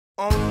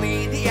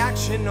Only the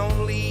action,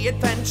 only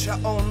adventure,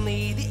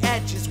 only the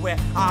edge is where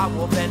I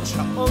will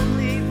venture.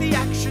 Only the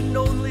action,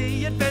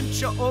 only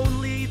adventure,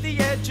 only the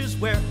edge is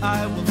where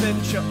I will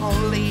venture.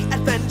 Only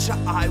adventure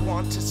I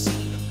want to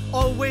see,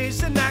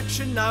 always in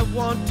action I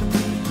want to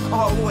be.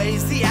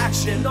 Always the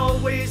action,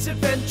 always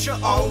adventure,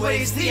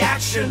 always the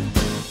action.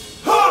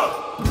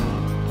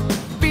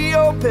 Be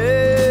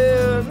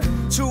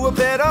open to a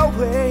better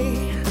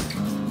way,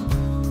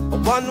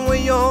 one where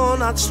you're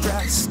not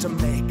stressed to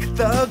make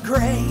the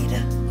grade.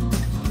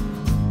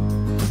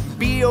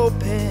 Be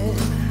open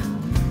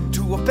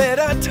to a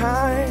better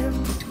time,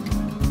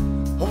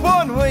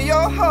 one where you're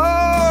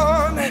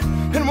on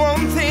and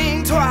one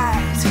thing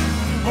twice.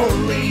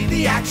 Only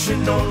the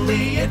action,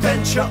 only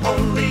adventure,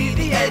 only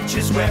the edge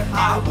is where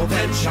I will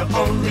venture.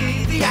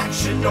 Only the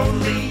action,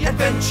 only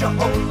adventure,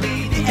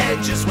 only the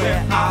edge is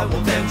where I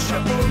will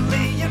venture.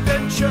 Only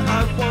adventure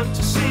I want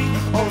to see,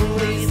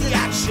 only the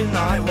action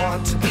I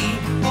want to be.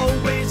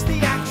 Always the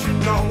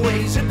action,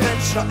 always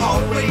adventure,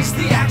 always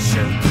the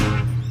action.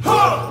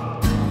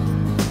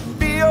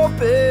 Be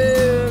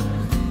open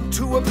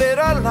to a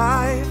better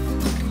life,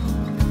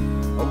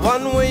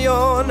 one where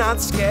you're not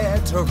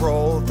scared to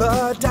roll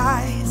the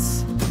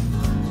dice.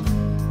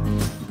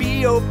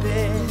 Be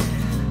open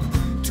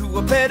to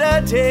a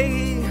better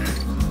day,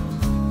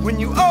 when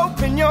you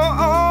open your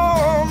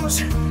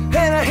arms and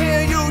I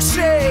hear you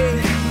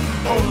say,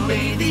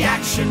 only the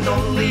action,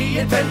 only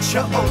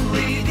adventure,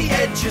 only the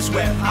edge is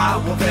where I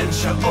will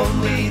venture.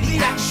 Only the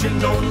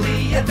action,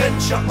 only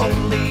adventure,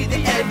 only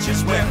the edge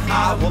is where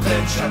I will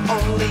venture.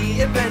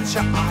 Only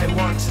adventure I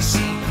want to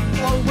see,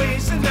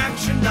 always in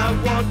action I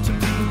want to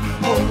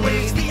be.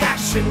 Always the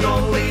action,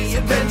 always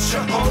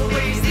adventure,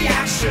 always the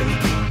action.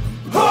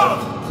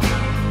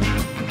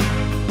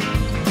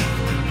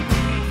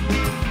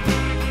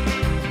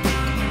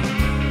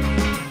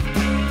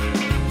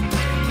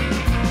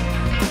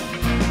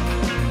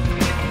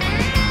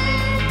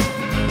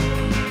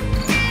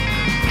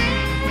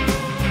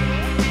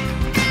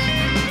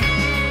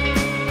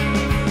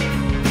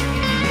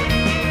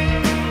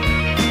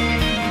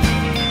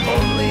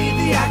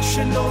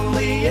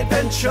 Only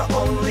adventure,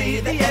 only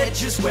the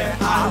edge is where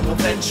I will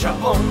venture.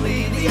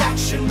 Only the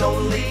action,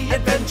 only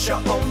adventure,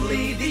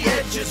 only the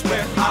edge is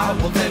where I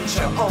will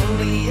venture.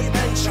 Only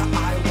adventure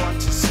I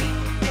want to see,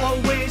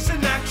 always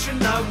in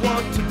action I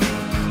want to be.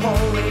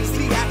 Always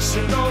the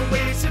action,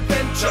 always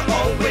adventure,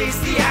 always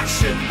the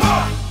action.